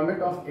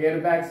deployment of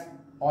airbags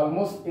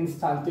almost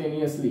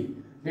instantaneously.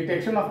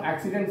 Detection of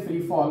accident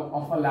free fall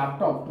of a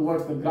laptop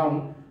towards the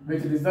ground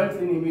which results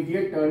in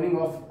immediate turning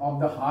off of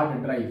the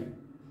hard drive.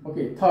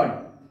 Okay,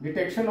 third,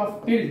 detection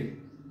of tilt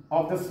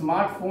of the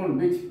smartphone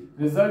which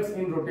results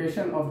in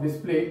rotation of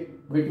display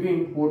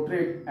between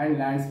portrait and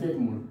landscape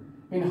mode.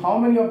 In how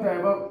many of the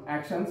above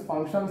actions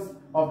functions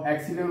of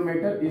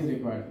accelerometer is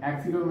required?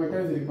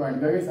 Accelerometer is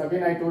required. Guys,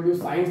 again I told you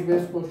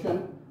science-based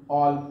question,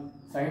 all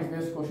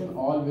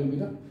will be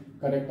the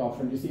correct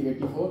option. You see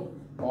 84,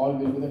 all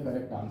will be the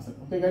correct answer.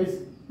 Okay, guys.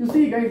 You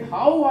see, guys,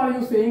 how are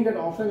you saying that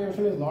option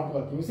elimination is not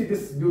working? You see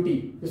this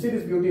beauty. You see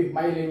this beauty,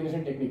 my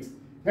elimination techniques.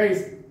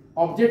 Guys,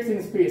 objects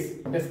in space,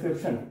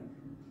 description.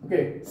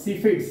 Okay,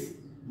 CFIDs,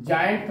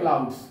 giant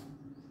clouds,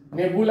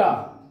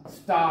 nebula,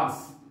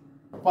 stars,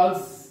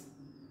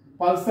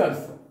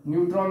 pulsars,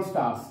 neutron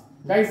stars.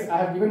 Guys, I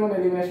have given one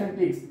elimination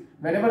tricks.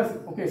 Whenever,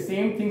 okay,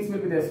 same things will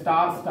be there,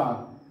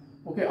 star.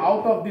 Okay,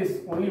 out of this,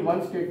 only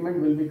one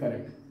statement will be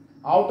correct.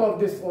 Out of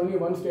this, only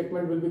one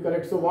statement will be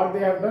correct. So what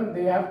they have done,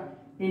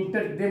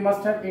 they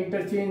must have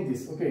interchanged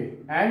this. Okay,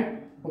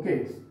 and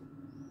okay,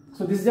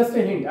 so this is just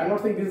a hint. I am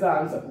not saying this is the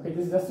answer. Okay,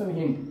 this is just a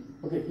hint.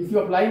 Okay, if you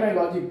apply my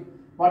logic,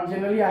 what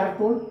generally I have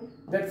told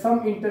that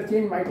some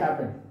interchange might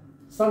happen.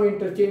 Some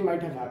interchange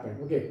might have happened.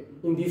 Okay,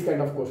 in these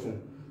kind of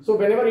questions. So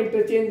whenever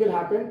interchange will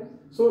happen,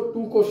 so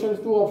two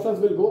options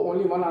will go,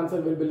 only one answer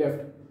will be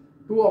left.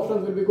 Two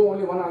options will be go,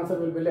 only one answer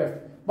will be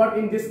left. But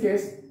in this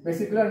case,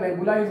 basically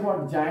nebula is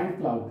what? Giant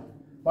cloud.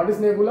 What is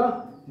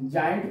nebula?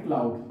 Giant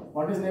cloud.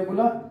 What is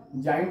nebula?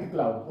 Giant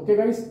cloud. Okay,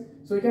 guys.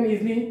 So you can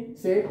easily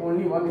say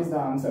only one is the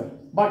answer.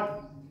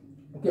 But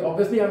okay,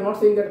 obviously I am not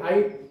saying that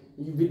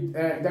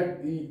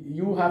that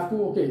you have to.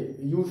 Okay,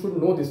 you should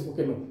know this.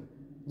 Okay, no.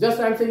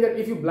 Just I am saying that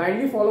if you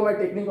blindly follow my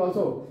technique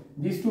also,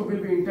 these two will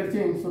be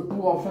interchanged. So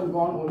two options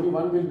gone, only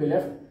one will be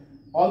left.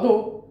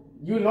 Although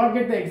you will not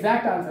get the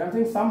exact answer. I am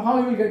saying somehow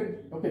you will get.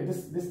 Okay,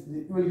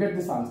 you will get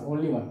this answer,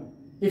 only one.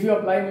 If you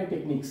apply my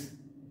techniques.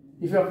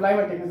 If you apply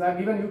my techniques, I have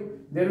given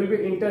you, there will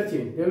be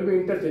interchange.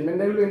 When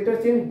there will be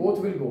interchange, both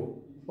will go.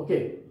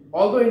 Okay.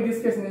 Although in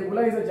this case,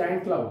 nebula is a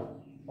giant cloud.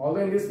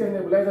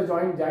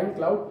 Giant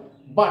cloud.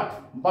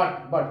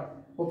 But,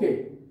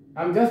 okay.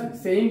 I'm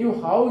just saying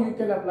you how you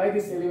can apply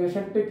this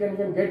elimination trick and you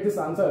can get this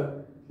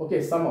answer.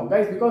 Okay, somehow.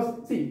 Guys,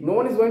 because, see, no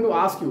one is going to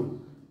ask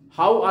you,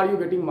 how are you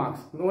getting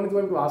marks? No one is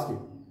going to ask you.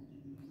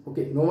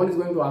 Okay, no one is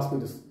going to ask you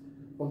this.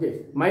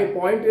 Okay, my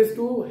point is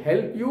to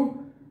help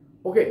you,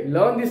 okay,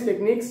 learn these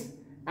techniques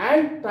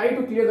and try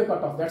to clear the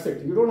cutoff. That's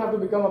it. You don't have to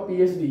become a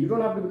PhD. You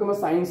don't have to become a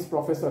science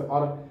professor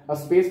or a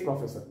space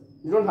professor.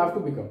 You don't have to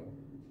become.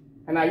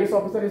 An IAS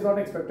officer is not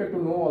expected to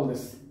know all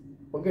this,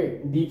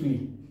 okay,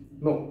 deeply.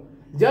 No.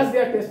 Just they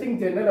are testing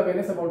general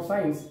awareness about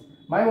science.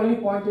 My only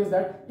point is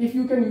that if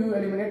you can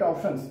eliminate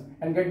options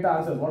and get the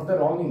answers, what's the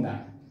wrong in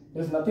that?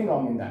 There's nothing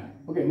wrong in that.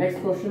 Okay, next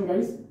question,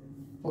 guys.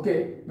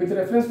 Okay, with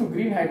reference to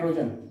green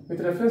hydrogen.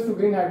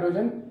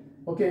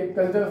 Okay,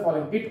 consider the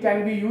following. It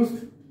can be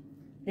used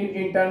in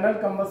internal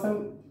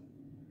combustion.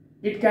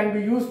 It can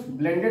be used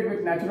blended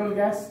with natural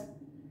gas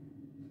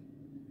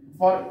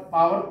for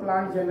power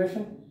plant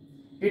generation.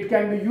 It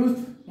can be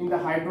used in the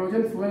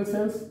hydrogen fuel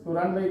cells to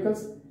run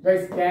vehicles.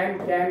 Guys,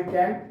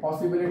 can,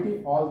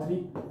 possibility, all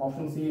three.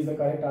 Option C is the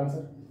correct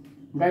answer.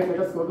 Guys, let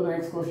us go to the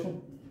next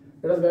question.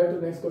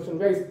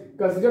 Guys,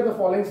 consider the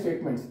following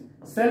statements.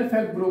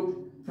 Self-help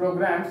group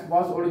programs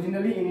was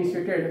originally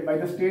initiated by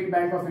the State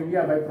Bank of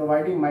India by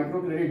providing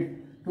microcredit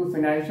to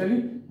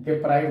financially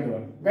deprived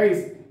one.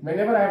 Guys,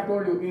 whenever I have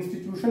told you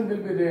institution will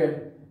be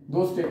there,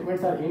 those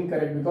statements are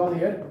incorrect because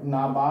here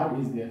NABARD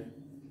is there.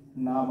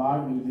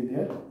 NABARD will be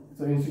there.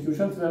 So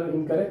institutions are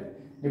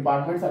incorrect,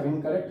 departments are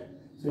incorrect.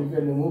 So if you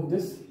remove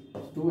this,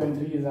 2 and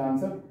 3 is the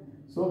answer.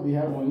 So we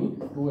have only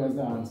 2 as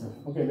the answer.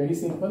 Okay, very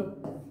simple.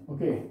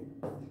 Okay,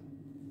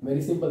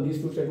 very simple.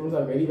 These two statements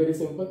are very, very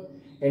simple.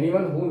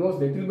 Anyone who knows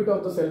little bit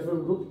of the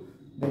self-help group,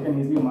 they can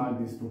easily mark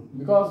these two.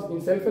 Because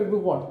in self-help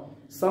group, what?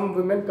 Some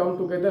women come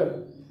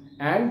together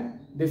and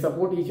they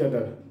support each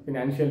other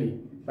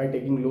financially by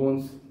taking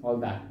loans, all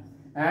that.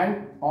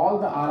 And all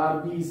the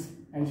RRBs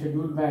and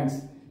scheduled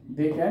banks,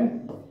 they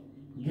can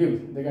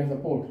give, they can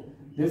support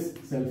this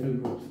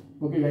self-help groups.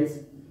 Okay, guys.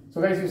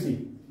 So guys, you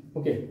see.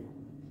 Okay.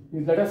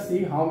 Let us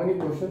see how many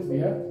questions we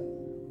have.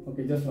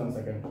 Okay, just 1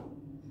 second.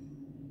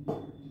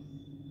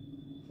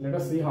 Let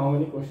us see how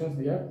many questions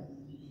we have.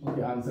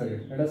 Okay, answered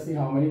it. Let us see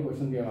how many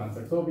questions we have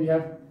answered. So we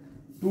have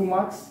 2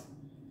 marks.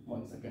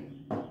 1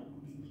 second.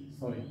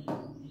 Sorry.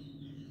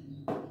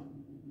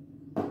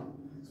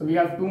 So we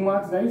have 2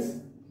 marks,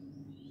 guys.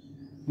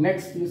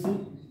 Next, you see,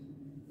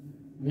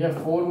 we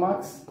have 4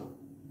 marks.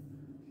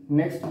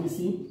 Next, we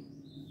see,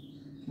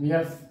 we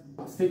have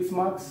 6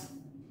 marks.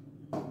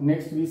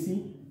 Next, we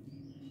see,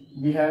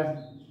 we have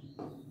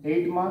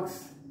 8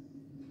 marks.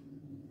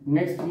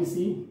 Next, we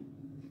see,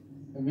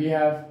 we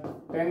have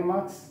 10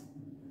 marks.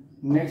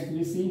 Next,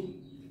 we see,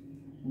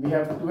 we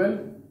have 12.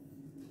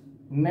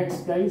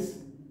 Next, guys,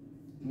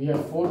 we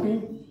have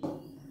 14.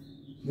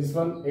 This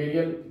one,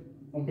 Ariel.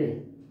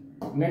 Okay.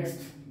 Next,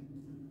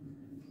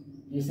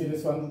 you see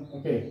this one.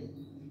 Okay,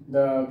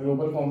 the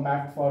Global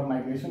Compact for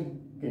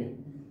Migration. Okay,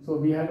 so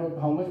we had,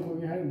 how much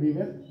we had? We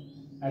were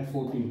at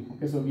 14.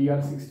 Okay, so we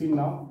are 16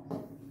 now.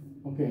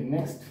 Okay,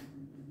 next,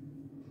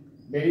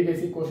 very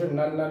basic question,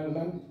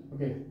 none.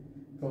 Okay,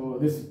 so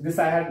this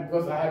I had,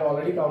 because I had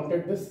already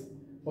counted this.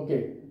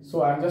 Okay,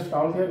 so I'm just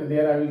count here,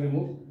 there I will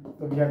remove.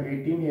 So we have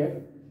 18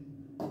 here.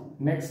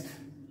 Next,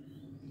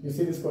 you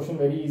see this question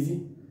very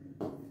easy,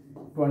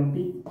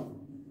 20.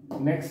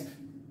 Next,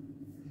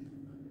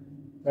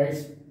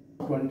 guys,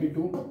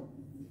 22.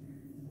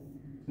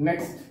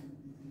 Next,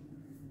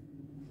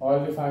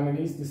 oil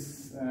refineries,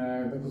 this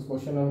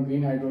question on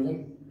green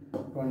hydrogen,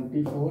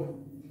 24.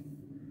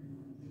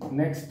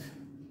 Next,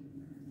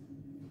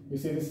 you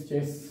see this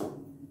chase,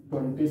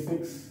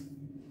 26.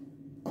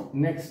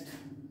 Next,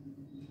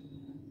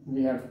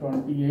 we have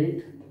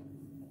 28.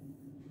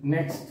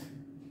 Next,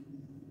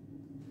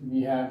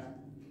 we have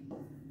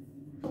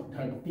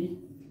 30.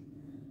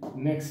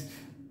 Next,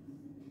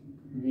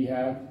 we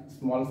have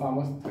small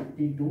farmers,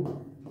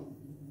 32.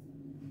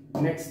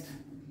 Next,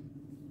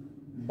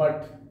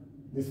 but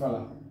this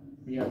one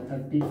we have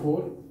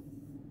 34.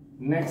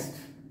 Next,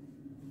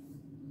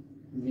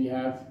 we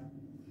have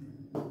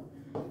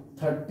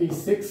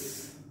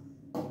 36.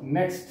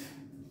 Next,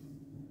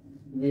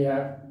 we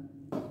have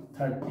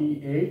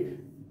 38.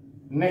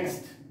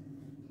 Next,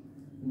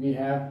 we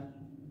have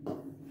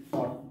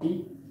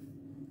 40.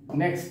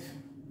 Next,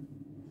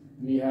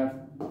 we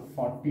have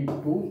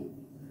 42.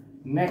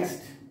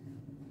 Next,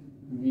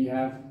 we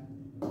have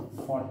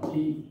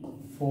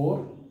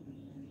 44.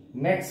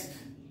 Next,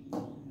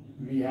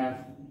 we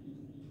have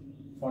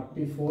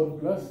 44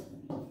 plus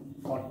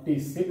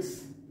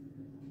 46.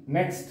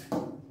 Next,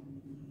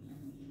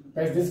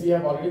 guys, this we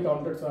have already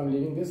counted, so I'm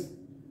leaving this,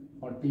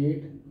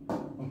 48.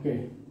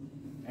 Okay,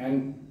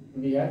 and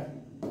we have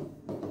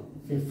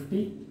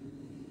 50.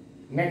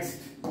 Next,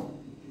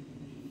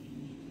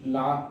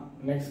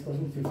 next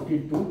question,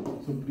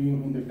 52. So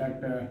in the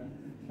fact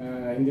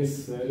in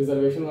this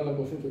reservation on the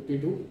question,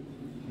 52.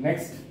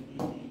 Next,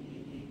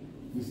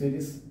 you say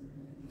this,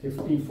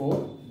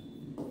 54.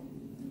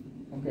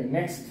 Okay,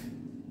 next,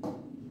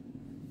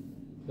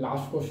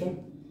 last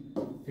question,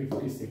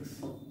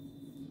 56.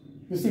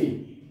 You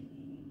see,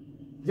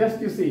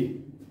 just you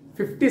see,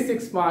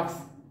 56 marks,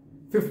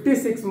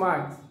 56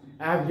 marks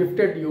I have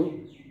gifted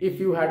you if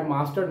you had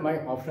mastered my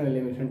optional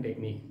elimination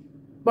technique.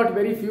 But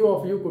very few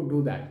of you could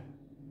do that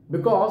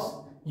because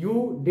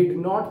you did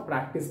not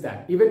practice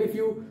that. Even if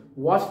you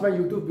watched my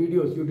YouTube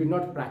videos, you did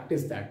not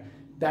practice that.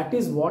 That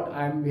is what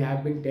we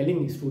have been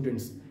telling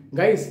students.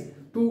 Guys,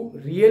 to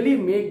really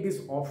make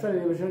this optional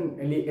elimination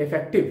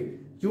effective,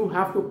 you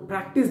have to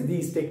practice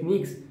these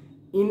techniques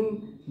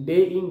in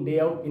day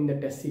out in the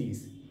test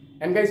series.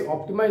 And guys,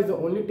 Optima is the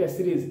only test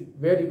series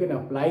where you can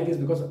apply this,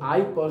 because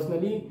I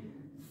personally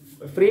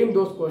frame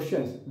those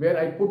questions where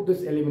I put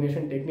this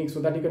elimination technique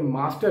so that you can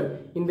master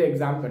in the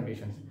exam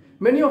conditions.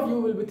 Many of you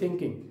will be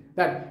thinking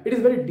that it is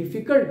very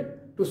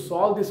difficult to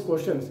solve these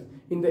questions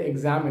in the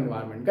exam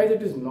environment. Guys,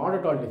 it is not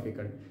at all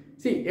difficult.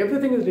 See,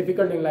 everything is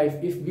difficult in life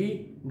if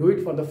we do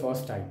it for the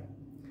first time.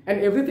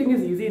 And everything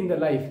is easy in the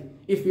life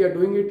if we are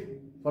doing it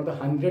for the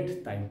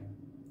 100th time.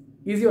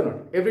 Easy or not?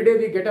 Every day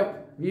we get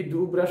up, we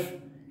do brush.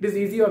 It is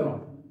easy or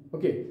not?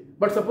 Okay.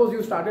 But suppose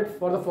you started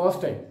for the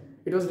first time.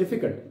 It was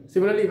difficult.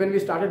 Similarly, when we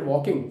started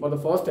walking for the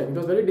first time, it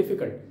was very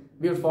difficult.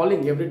 We were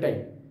falling every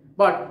time.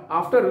 But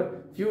after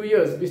a few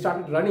years, we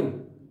started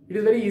running. It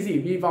is very easy.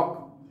 We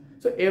walk.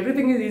 So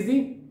everything is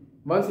easy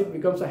once it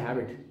becomes a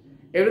habit.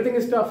 Everything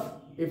is tough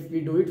if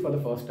we do it for the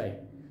first time.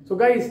 So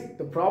guys,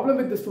 the problem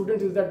with the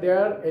students is that they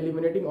are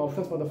eliminating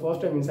options for the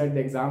first time inside the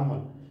exam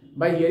hall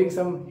by hearing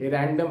some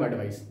random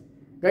advice.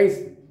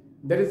 Guys,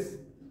 there is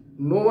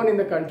no one in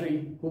the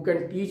country who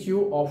can teach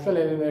you optional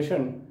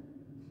elimination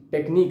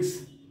techniques,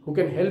 who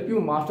can help you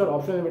master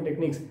optional elimination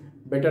techniques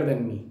better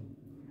than me.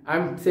 I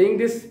am saying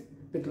this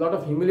with a lot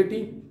of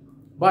humility,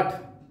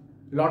 but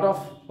lot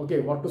of,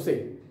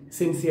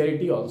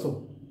 sincerity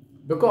also.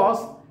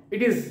 Because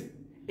it is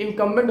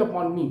incumbent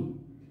upon me.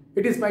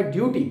 It is my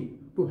duty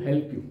to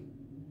help you,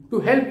 to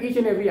help each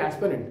and every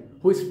aspirant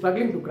who is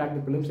struggling to crack the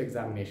prelims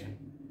examination.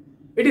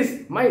 It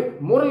is my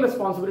moral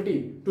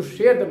responsibility to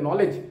share the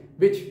knowledge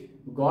which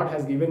God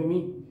has given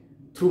me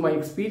through my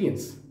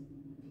experience.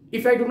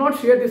 If I do not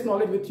share this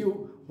knowledge with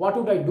you, what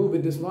would I do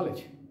with this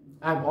knowledge?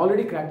 I have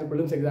already cracked the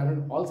prelims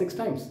examination all 6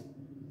 times.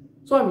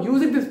 So I'm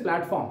using this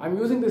platform, I'm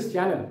using this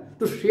channel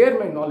to share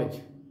my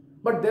knowledge.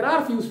 But there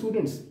are few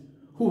students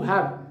who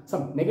have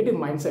some negative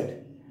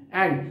mindset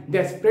and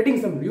they're spreading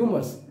some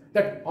rumors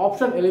that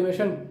optional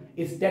elimination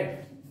is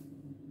dead.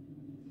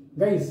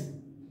 Guys,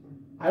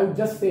 I would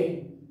just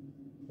say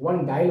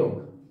one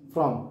dialogue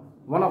from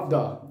one of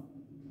the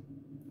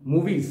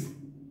movies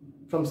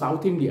from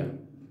South India,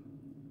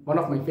 one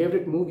of my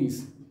favorite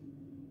movies.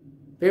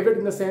 Favorite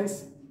in the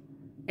sense,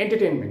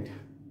 entertainment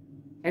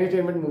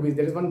movies.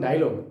 There is one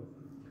dialogue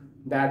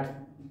that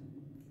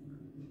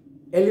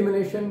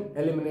elimination,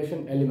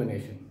 elimination,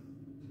 elimination.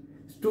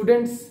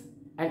 Students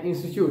and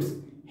institutes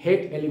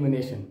hate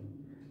elimination,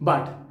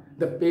 but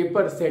the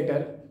paper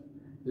setter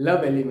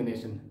love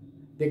elimination.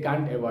 They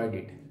can't avoid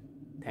it.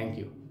 Thank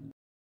you.